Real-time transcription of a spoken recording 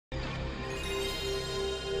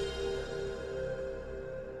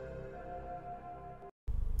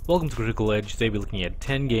Welcome to Critical Edge. Today we're looking at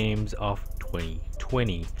 10 games of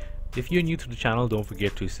 2020. If you're new to the channel, don't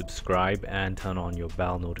forget to subscribe and turn on your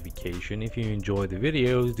bell notification. If you enjoy the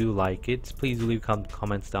videos, do like it. Please leave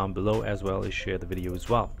comments down below as well as share the video as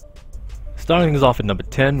well. Starting things off at number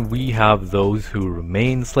 10, we have Those Who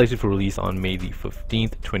Remain, slated for release on May the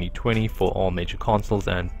 15th, 2020 for all major consoles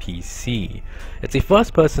and PC. It's a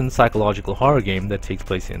first-person psychological horror game that takes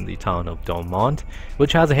place in the town of Belmont,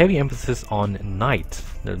 which has a heavy emphasis on night.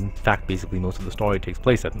 In fact, basically most of the story takes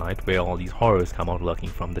place at night, where all these horrors come out lurking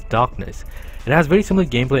from the darkness. It has very similar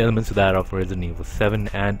gameplay elements to that of Resident Evil 7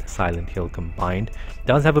 and Silent Hill combined. It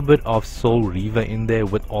does have a bit of Soul Reaver in there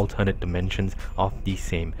with alternate dimensions of the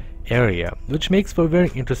same area, which makes for a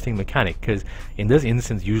very interesting mechanic, because in this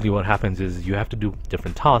instance usually what happens is you have to do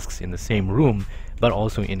different tasks in the same room but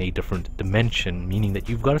also in a different dimension, meaning that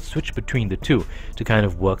you've got to switch between the two to kind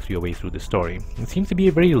of work your way through the story. It seems to be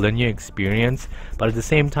a very linear experience, but at the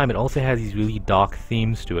same time it also has these really dark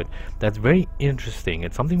themes to it that's very interesting.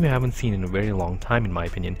 It's something we haven't seen in a very long time in my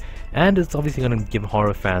opinion, and it's obviously going to give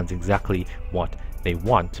horror fans exactly what they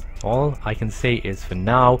want. All I can say is for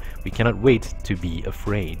now, we cannot wait to be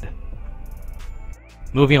afraid.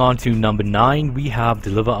 Moving on to number 9, we have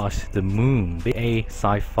Deliver Us the Moon, a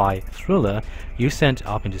sci-fi thriller. You're sent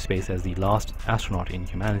up into space as the last astronaut in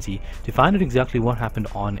humanity to find out exactly what happened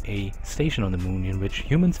on a station on the moon in which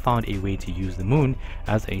humans found a way to use the moon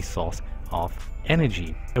as a source of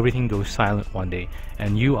energy. Everything goes silent one day,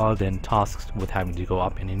 and you are then tasked with having to go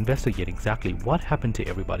up and investigate exactly what happened to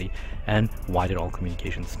everybody and why did all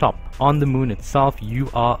communication stop. On the moon itself, you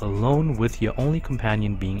are alone with your only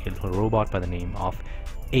companion being a little robot by the name of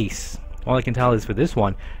Ace. All I can tell is for this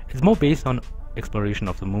one, it's more based on exploration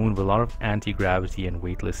of the moon with a lot of anti-gravity and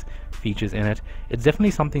weightless features in it. It's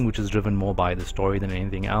definitely something which is driven more by the story than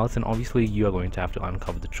anything else, and obviously you are going to have to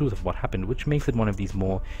uncover the truth of what happened, which makes it one of these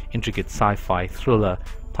more intricate sci-fi thriller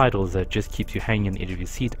titles that just keeps you hanging on the edge of your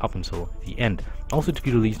seat up until the end. Also to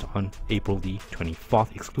be released on April the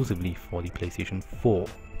 24th exclusively for the PlayStation 4.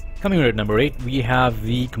 Coming in at number 8, we have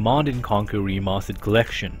the Command & Conquer Remastered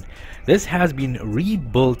Collection. This has been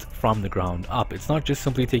rebuilt from the ground up. It's not just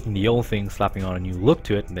simply taking the old thing, slapping on a new look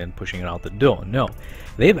to it, and then pushing it out the door. No,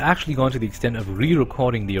 they've actually gone to the extent of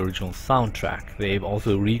re-recording the original soundtrack. They've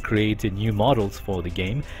also recreated new models for the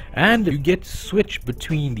game, and you get to switch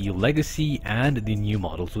between the legacy and the new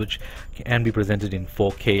models, which can be presented in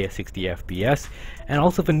 4K 60 FPS. And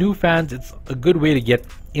also for new fans, it's a good way to get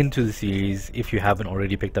into the series if you haven't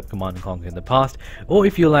already picked up Command & Conquer in the past, or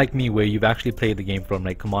if you're like me where you've actually played the game from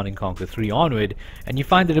like Command & Conquer 3 onward and you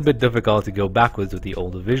find it a bit difficult to go backwards with the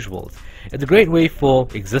older visuals. It's a great way for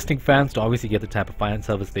existing fans to obviously get the type of fan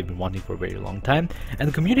service they've been wanting for a very long time, and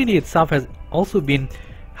the community itself has also been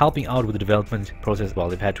helping out with the development process while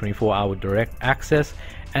they've had 24-hour direct access,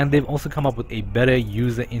 and they've also come up with a better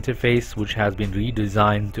user interface which has been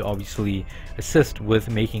redesigned to obviously assist with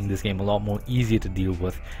making this game a lot more easier to deal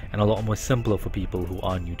with and a lot more simpler for people who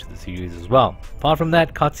are new to the series as well. Apart from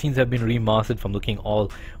that, cutscenes have been remastered from looking all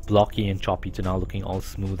blocky and choppy to now looking all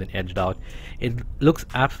smooth and edged out. It looks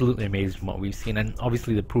absolutely amazing from what we've seen, and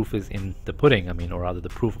obviously the proof is in the pudding. Or rather the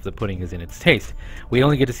proof of the pudding is in its taste. We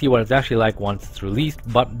only get to see what it's actually like once it's released,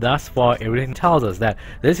 but thus far everything tells us that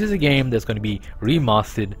this is a game that's going to be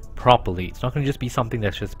remastered properly. It's not going to just be something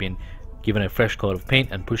that's just been given a fresh coat of paint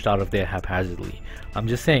and pushed out of there haphazardly. I'm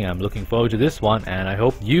just saying, I'm looking forward to this one, and I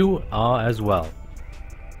hope you are as well.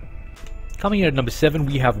 Coming in at number 7,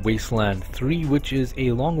 we have Wasteland 3, which is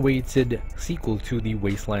a long-awaited sequel to the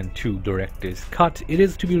Wasteland 2 Director's Cut. It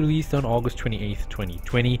is to be released on August 28th,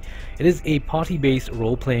 2020. It is a party-based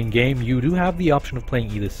role-playing game. You do have the option of playing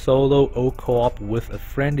either solo or co-op with a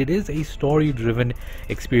friend. It is a story-driven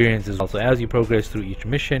experience as well. So as you progress through each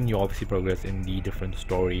mission, you obviously progress in the different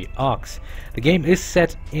story arcs. The game is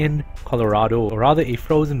set in Colorado, or rather a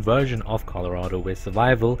frozen version of Colorado, where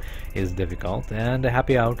survival is difficult and a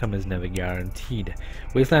happy outcome is never guaranteed.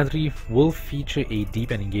 Wasteland 3 will feature a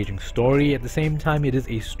deep and engaging story. At the same time, it is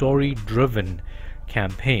a story-driven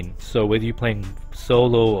campaign, so whether you're playing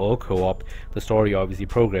solo or co-op, the story obviously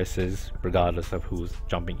progresses regardless of who's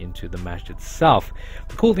jumping into the match itself.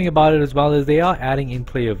 The cool thing about it as well is they are adding in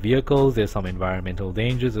player vehicles, there's some environmental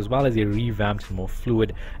dangers, as well as a revamped and more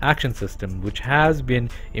fluid action system which has been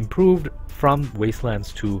improved from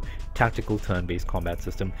Wasteland's 2 tactical turn-based combat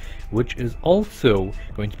system, which is also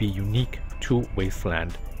going to be unique to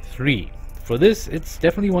Wasteland 3. For this, it's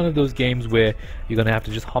definitely one of those games where you're going to have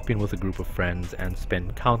to just hop in with a group of friends and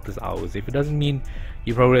spend countless hours. If it doesn't mean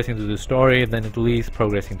you're progressing through the story, then at least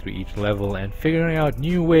progressing through each level and figuring out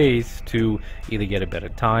new ways to either get a better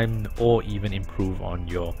time or even improve on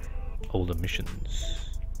your older missions.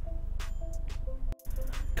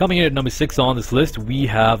 Coming in at number 6 on this list, we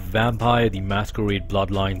have Vampire the Masquerade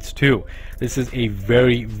Bloodlines 2. This is a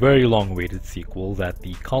very, very long-awaited sequel that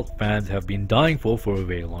the cult fans have been dying for a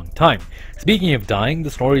very long time. Speaking of dying, the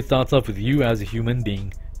story starts off with you as a human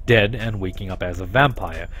being dead and waking up as a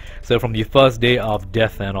vampire. So from the first day of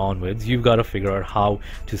death and onwards, you've got to figure out how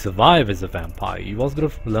to survive as a vampire. You've also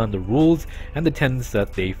got to learn the rules and the tenets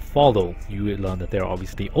that they follow. You learn that they're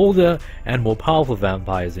obviously older and more powerful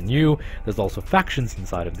vampires than you. There's also factions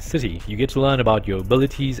inside of the city. You get to learn about your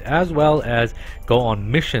abilities as well as go on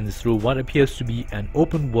missions through what appears to be an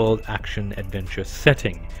open world action adventure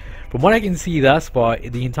setting. From what I can see thus far,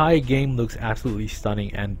 the entire game looks absolutely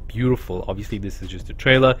stunning and beautiful. Obviously this is just a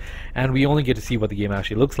trailer and we only get to see what the game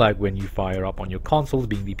actually looks like when you fire up on your consoles,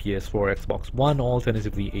 being the PS4, Xbox One, or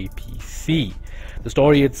alternatively a PC. The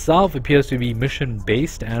story itself appears to be mission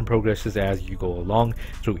based and progresses as you go along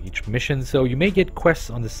through each mission, so you may get quests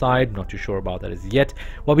on the side. Not too sure about that as yet.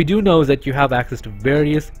 What we do know is that you have access to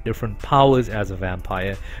various different powers as a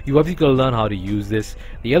vampire. You obviously got to learn how to use this.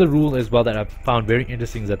 The other rule as well that I've found very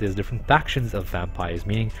interesting is that there's different factions of vampires,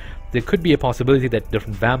 meaning there could be a possibility that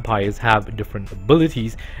different vampires have different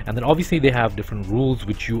abilities, and then obviously they have different rules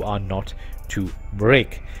which you are not to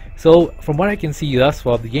break. So from what I can see thus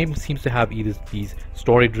far, the game seems to have either these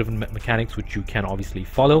story driven mechanics which you can obviously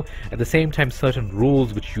follow, at the same time certain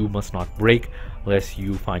rules which you must not break lest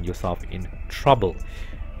you find yourself in trouble.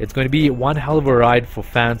 It's going to be one hell of a ride for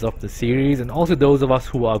fans of the series, and also those of us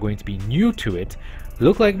who are going to be new to it.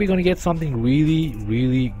 Look like we're going to get something really,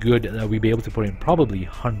 really good that we'll be able to put in probably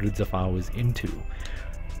hundreds of hours into.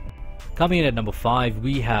 Coming in at number 5,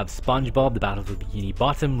 we have SpongeBob the Battle of Bikini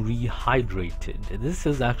Bottom Rehydrated. This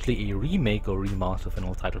is actually a remake or remaster of an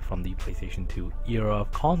old title from the PlayStation 2 era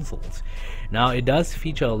of consoles. Now it does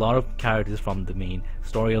feature a lot of characters from the main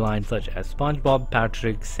storyline such as SpongeBob,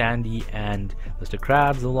 Patrick, Sandy and Mr.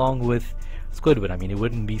 Krabs, along with Squidward. I mean, it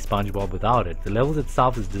wouldn't be SpongeBob without it. The levels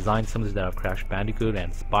itself is designed similar to that of Crash Bandicoot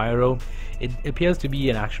and Spyro. It appears to be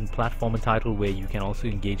an action platformer title where you can also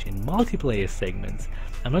engage in multiplayer segments.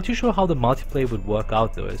 I'm not too sure how the multiplayer would work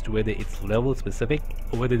out though, as to whether it's level specific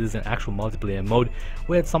or whether there's an actual multiplayer mode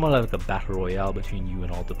where it's somewhat like a battle royale between you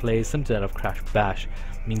and all the players, similar to that of Crash Bash.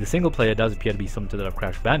 I mean, the single player does appear to be similar to that of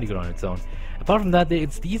Crash Bandicoot on its own. Apart from that,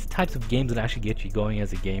 it's these types of games that actually get you going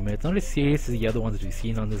as a gamer. It's not as serious as the other ones that we've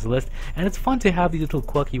seen on this list, and it's fun to have these little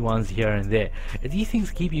quirky ones here and there. These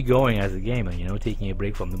things keep you going as a gamer, you know, taking a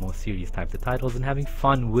break from the more serious types of titles and having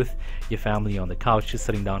fun with your family on the couch, just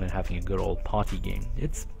sitting down and having a good old party game.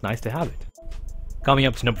 It's nice to have it. Coming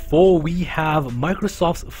up to number 4, we have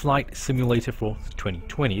Microsoft's Flight Simulator for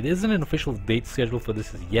 2020. There isn't an official date schedule for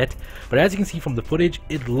this as yet, but as you can see from the footage,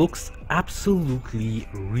 it looks absolutely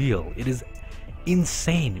real. It is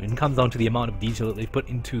insane when it comes down to the amount of detail that they've put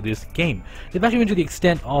into this game. They've actually went to the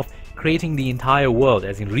extent of creating the entire world,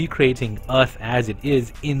 as in recreating Earth as it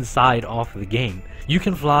is inside of the game. You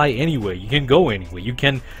can fly anywhere, you can go anywhere, you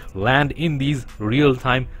can land in these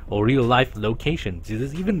real-time or real-life locations.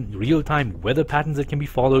 There's even real-time weather patterns that can be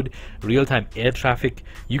followed, real-time air traffic.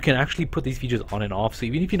 You can actually put these features on and off, so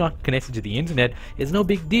even if you're not connected to the internet, it's no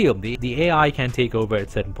big deal. The AI can take over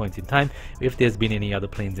at certain points in time if there's been any other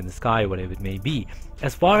planes in the sky, whatever it may be.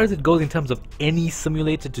 As far as it goes in terms of any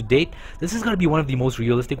simulator to date, this is going to be one of the most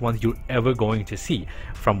realistic ones you're ever going to see.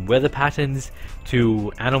 From weather patterns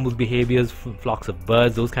to animal behaviors, flocks of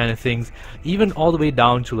birds, those kind of things, even all the way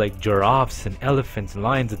down to like giraffes and elephants and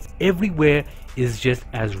lions. It's everywhere is just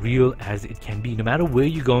as real as it can be. No matter where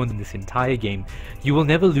you go in this entire game, you will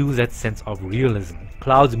never lose that sense of realism.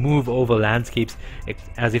 Clouds move over landscapes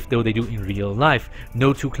as if though they do in real life.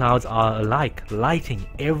 No two clouds are alike. Lighting,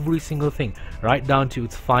 every single thing, right down to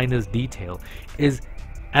its finest detail, is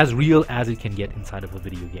as real as it can get inside of a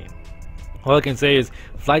video game. All I can say is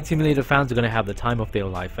Flight Simulator fans are going to have the time of their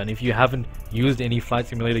life, and if you haven't used any Flight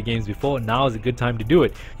Simulator games before, now is a good time to do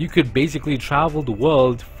it. You could basically travel the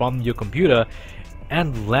world from your computer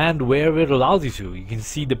and land wherever it allows you to. You can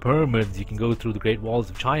see the pyramids, you can go through the Great Walls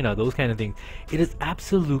of China, those kind of things. It is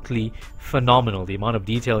absolutely phenomenal. The amount of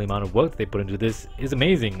detail, the amount of work they put into this is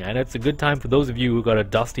amazing, and it's a good time for those of you who got a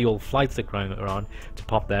dusty old flight stick running around to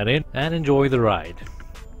pop that in and enjoy the ride.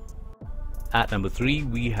 At number 3,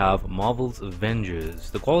 we have Marvel's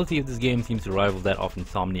Avengers. The quality of this game seems to rival that of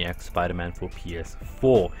Insomniac's Spider-Man for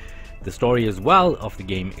PS4. The story as well of the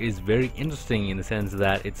game is very interesting in the sense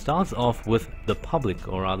that it starts off with the public,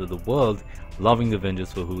 or rather the world, loving the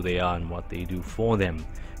Avengers for who they are and what they do for them.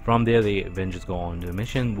 From there, the Avengers go on to a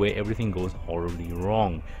mission where everything goes horribly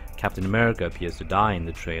wrong. Captain America appears to die in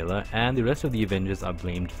the trailer, and the rest of the Avengers are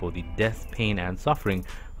blamed for the death, pain and suffering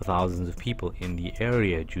for thousands of people in the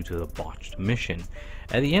area due to the botched mission.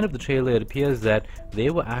 At the end of the trailer, it appears that they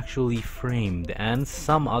were actually framed, and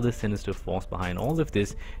some other sinister force behind all of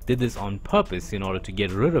this did this on purpose in order to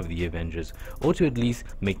get rid of the Avengers, or to at least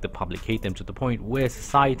make the public hate them to the point where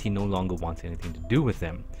society no longer wants anything to do with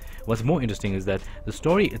them. What's more interesting is that the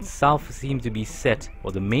story itself seems to be set,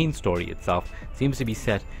 or the main story itself seems to be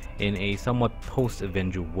set in a somewhat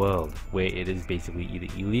post-Avenger world, where it is basically either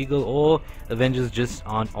illegal or Avengers just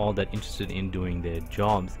aren't all that interested in doing their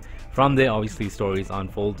jobs. From there, obviously, stories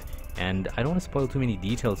unfold, and I don't want to spoil too many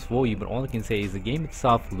details for you, but all I can say is the game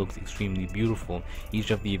itself looks extremely beautiful.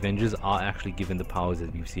 Each of the Avengers are actually given the powers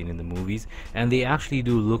that we've seen in the movies, and they actually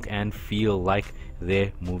do look and feel like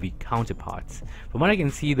their movie counterparts. From what I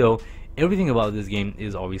can see though, everything about this game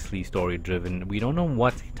is obviously story driven. We don't know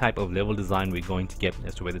what type of level design we're going to get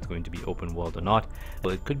as to whether it's going to be open world or not,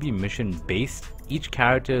 but it could be mission based. Each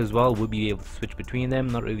character as well will be able to switch between them,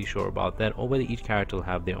 not really sure about that, or whether each character will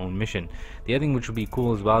have their own mission. The other thing which would be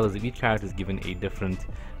cool as well is if each character is given a different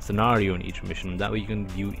scenario in each mission, that way you can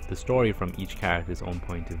view the story from each character's own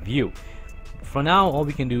point of view. For now, all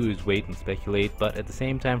we can do is wait and speculate, but at the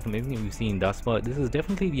same time, from everything we've seen thus far, this is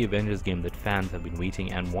definitely the Avengers game that fans have been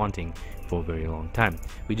waiting and wanting for a very long time.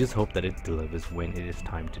 We just hope that it delivers when it is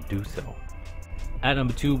time to do so. At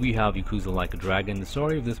number 2, we have Yakuza Like a Dragon. The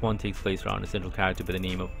story of this one takes place around a central character by the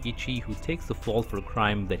name of Ichi, who takes the fall for a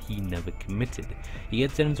crime that he never committed. He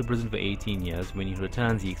gets sentenced to prison for 18 years. When he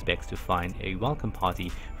returns, he expects to find a welcome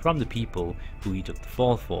party from the people who he took the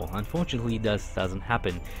fall for. Unfortunately, this doesn't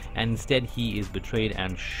happen, and instead he is betrayed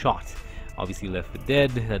and shot. Obviously left for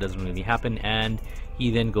dead, that doesn't really happen, and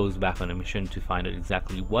he then goes back on a mission to find out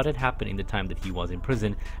exactly what had happened in the time that he was in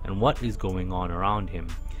prison and what is going on around him.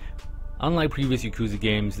 Unlike previous Yakuza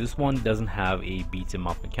games, this one doesn't have a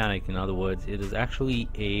beat-em-up mechanic. In other words, it is actually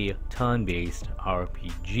a turn-based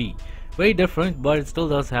RPG. Very different, but it still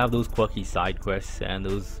does have those quirky side quests and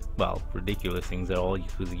those, well, ridiculous things that all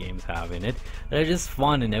Yakuza games have in it that are just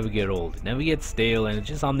fun and never get old. It never gets stale, and it's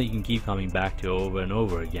just something you can keep coming back to over and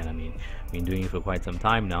over again. I mean, we've been doing it for quite some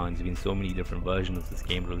time now, and there's been so many different versions of this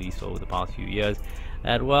game released over the past few years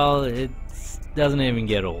that, well, it doesn't even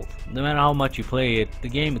get old. No matter how much you play it, the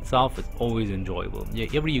game itself is always enjoyable. Yeah,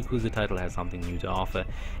 every Yakuza title has something new to offer,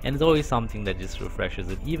 and it's always something that just refreshes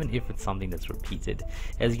it, even if it's something that's repeated.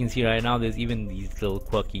 As you can see right now, there's even these little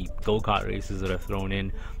quirky go-kart races that are thrown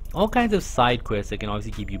in. All kinds of side quests that can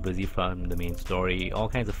obviously keep you busy from the main story, all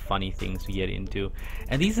kinds of funny things to get into,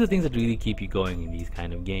 and these are the things that really keep you going in these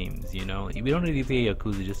kind of games, you know. We don't really play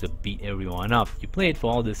Yakuza just to beat everyone up. You play it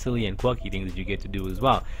for all the silly and quirky things that you get to do as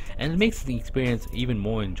well, and it makes the experience even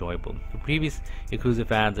more enjoyable. For previous Yakuza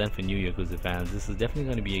fans and for new Yakuza fans, this is definitely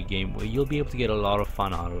going to be a game where you'll be able to get a lot of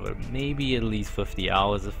fun out of it. Maybe at least 50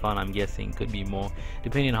 hours of fun, I'm guessing, could be more,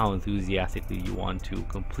 depending on how enthusiastically you want to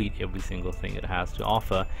complete every single thing it has to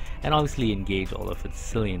offer, and obviously engage all of its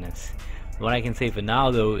silliness. What I can say for now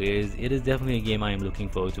though is it is definitely a game I am looking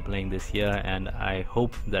forward to playing this year, and I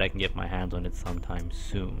hope that I can get my hands on it sometime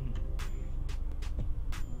soon.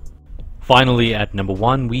 Finally, at number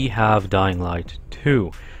 1, we have Dying Light 2.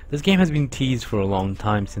 This game has been teased for a long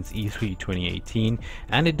time, since E3 2018,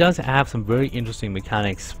 and it does have some very interesting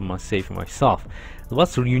mechanics, I must say, for myself.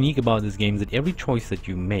 What's unique about this game is that every choice that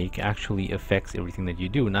you make actually affects everything that you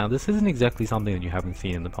do. Now, this isn't exactly something that you haven't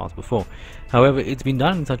seen in the past before. However, it's been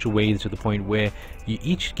done in such a way to the point where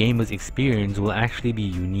each gamer's experience will actually be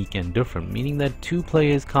unique and different, meaning that two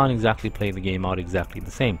players can't exactly play the game out exactly the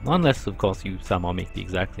same, unless of course you somehow make the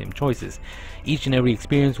exact same choices. Each and every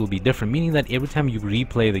experience will be different, meaning that every time you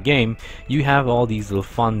replay the game, you have all these little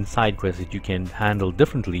fun side quests that you can handle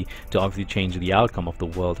differently to obviously change the outcome of the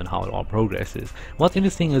world and how it all progresses. What's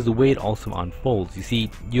interesting is the way it also unfolds. You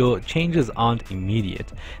see, your changes aren't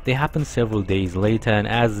immediate. They happen several days later, and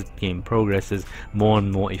as the game progresses, more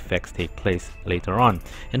and more effects take place later on.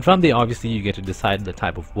 And from there, obviously, you get to decide the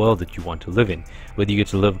type of world that you want to live in. Whether you get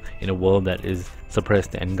to live in a world that is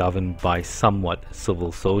suppressed and governed by somewhat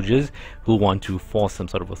civil soldiers who want to force some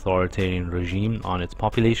sort of authoritarian regime on its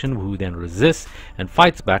population, who then resists and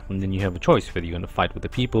fights back, and then you have a choice whether you're going to fight with the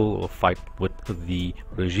people or fight with the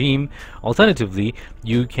regime. Alternatively,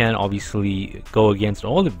 you can obviously go against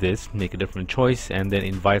all of this, make a different choice, and then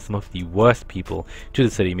invite some of the worst people to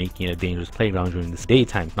the city, making it a dangerous playground during the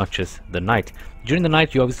daytime, not just the night. During the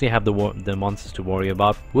night, you obviously have the monsters to worry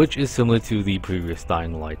about, which is similar to the previous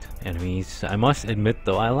Dying Light enemies. I must admit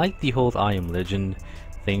though, I like the whole I Am Legend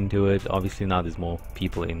thing to it. Obviously now there's more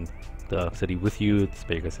people in the city with you, it's a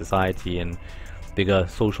bigger society, and bigger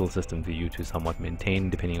social system for you to somewhat maintain.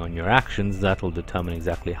 Depending on your actions, that will determine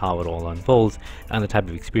exactly how it all unfolds and the type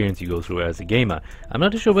of experience you go through as a gamer. I'm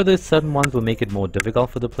not too sure whether certain ones will make it more difficult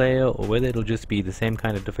for the player, or whether it'll just be the same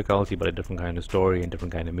kind of difficulty but a different kind of story and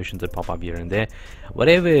different kind of missions that pop up here and there.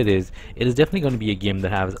 Whatever it is definitely going to be a game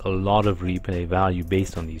that has a lot of replay value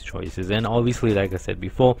based on these choices. And obviously, like I said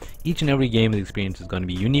before, each and every game experience is going to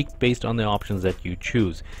be unique based on the options that you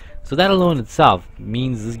choose. So that alone itself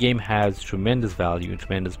means this game has tremendous value and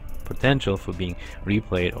tremendous potential for being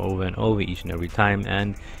replayed over and over each and every time,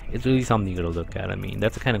 and it's really something you gotta look at. I mean,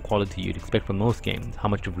 that's the kind of quality you'd expect from most games, how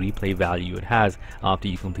much of replay value it has after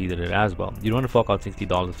you completed it as well. You don't want to fork out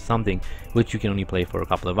 $60 for something which you can only play for a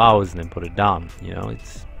couple of hours and then put it down. You know,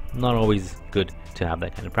 it's not always good to have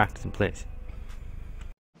that kind of practice in place.